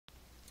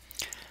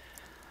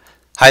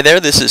Hi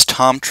there, this is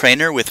Tom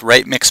Trainer with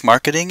Right Mix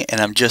Marketing,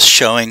 and I'm just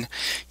showing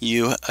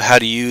you how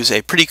to use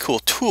a pretty cool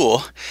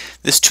tool.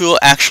 This tool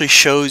actually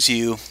shows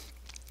you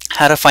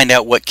how to find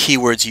out what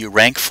keywords you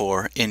rank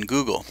for in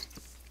Google.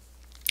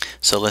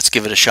 So let's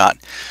give it a shot.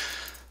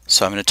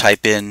 So I'm going to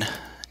type in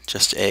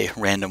just a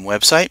random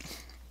website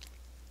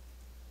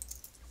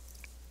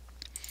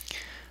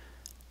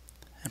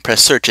and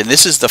press search, and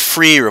this is the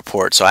free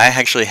report. So I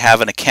actually have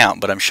an account,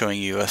 but I'm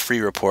showing you a free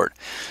report.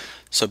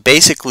 So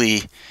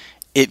basically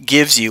it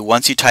gives you,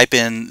 once you type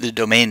in the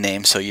domain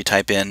name, so you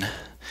type in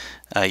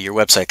your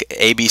website,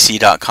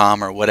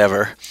 abc.com or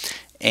whatever,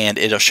 and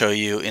it'll show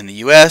you in the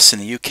US, in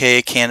the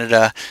UK,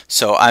 Canada.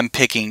 So I'm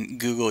picking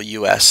Google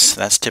US.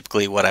 That's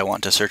typically what I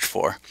want to search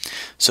for.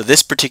 So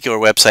this particular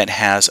website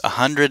has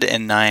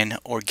 109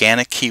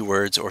 organic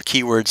keywords, or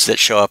keywords that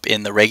show up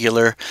in the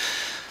regular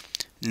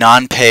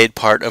non-paid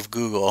part of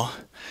Google.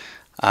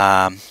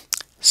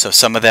 So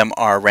some of them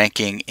are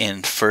ranking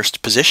in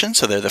first position,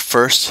 so they're the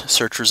first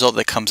search result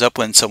that comes up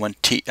when someone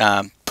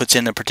puts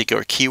in a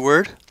particular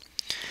keyword.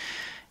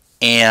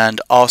 And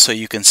also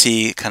you can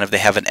see kind of they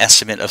have an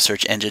estimate of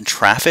search engine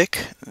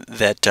traffic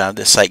that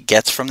the site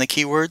gets from the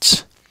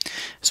keywords,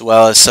 as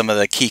well as some of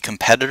the key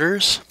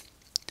competitors.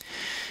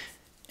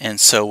 And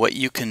so what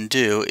you can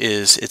do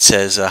is, it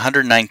says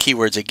 109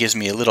 keywords. It gives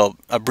me a little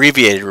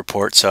abbreviated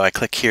report, so I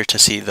click here to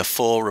see the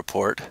full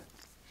report.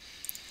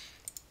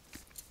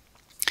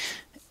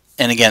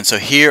 And again, so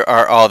here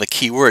are all the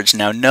keywords.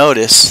 Now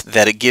notice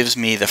that it gives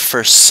me the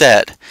first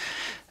set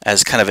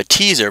as kind of a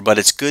teaser, but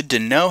it's good to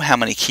know how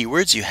many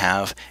keywords you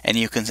have, and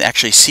you can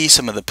actually see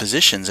some of the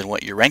positions and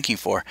what you're ranking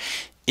for.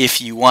 If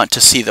you want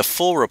to see the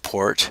full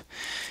report,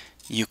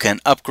 you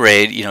can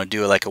upgrade,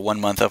 do like a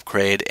 1-month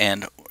upgrade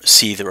and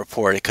see the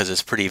report, because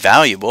it's pretty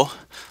valuable.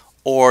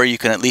 Or you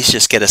can at least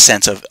just get a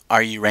sense of,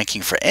 are you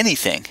ranking for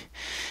anything,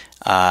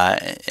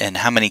 and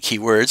how many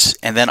keywords.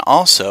 And then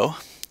also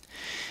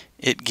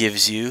it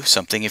gives you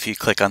something. If you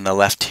click on the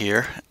left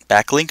here,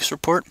 backlinks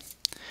report,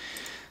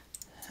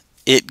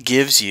 it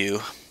gives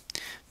you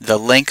the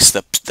links,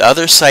 the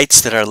other sites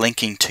that are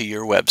linking to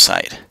your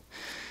website.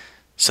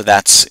 So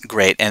that's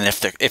great. And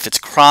if it's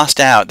crossed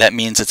out, that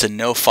means it's a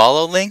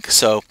no-follow link.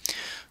 So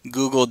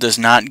Google does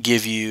not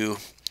give you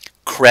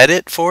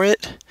credit for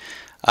it,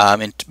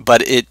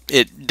 but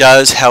it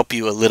does help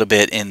you a little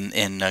bit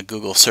in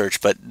Google search.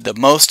 But the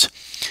most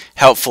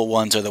helpful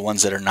ones are the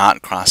ones that are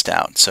not crossed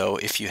out. So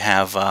if you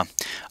have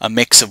a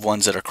mix of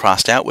ones that are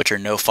crossed out, which are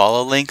no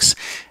follow links,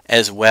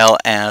 as well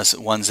as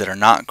ones that are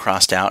not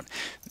crossed out,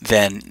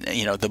 then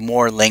the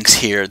more links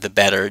here, the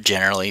better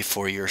generally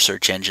for your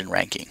search engine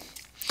ranking.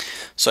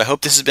 So I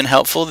hope this has been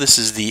helpful. This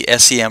is the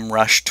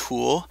SEMrush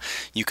tool.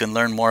 You can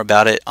learn more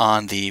about it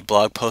on the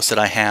blog post that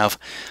I have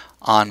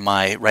on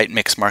my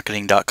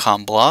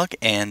rightmixmarketing.com blog,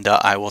 and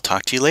I will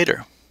talk to you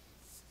later.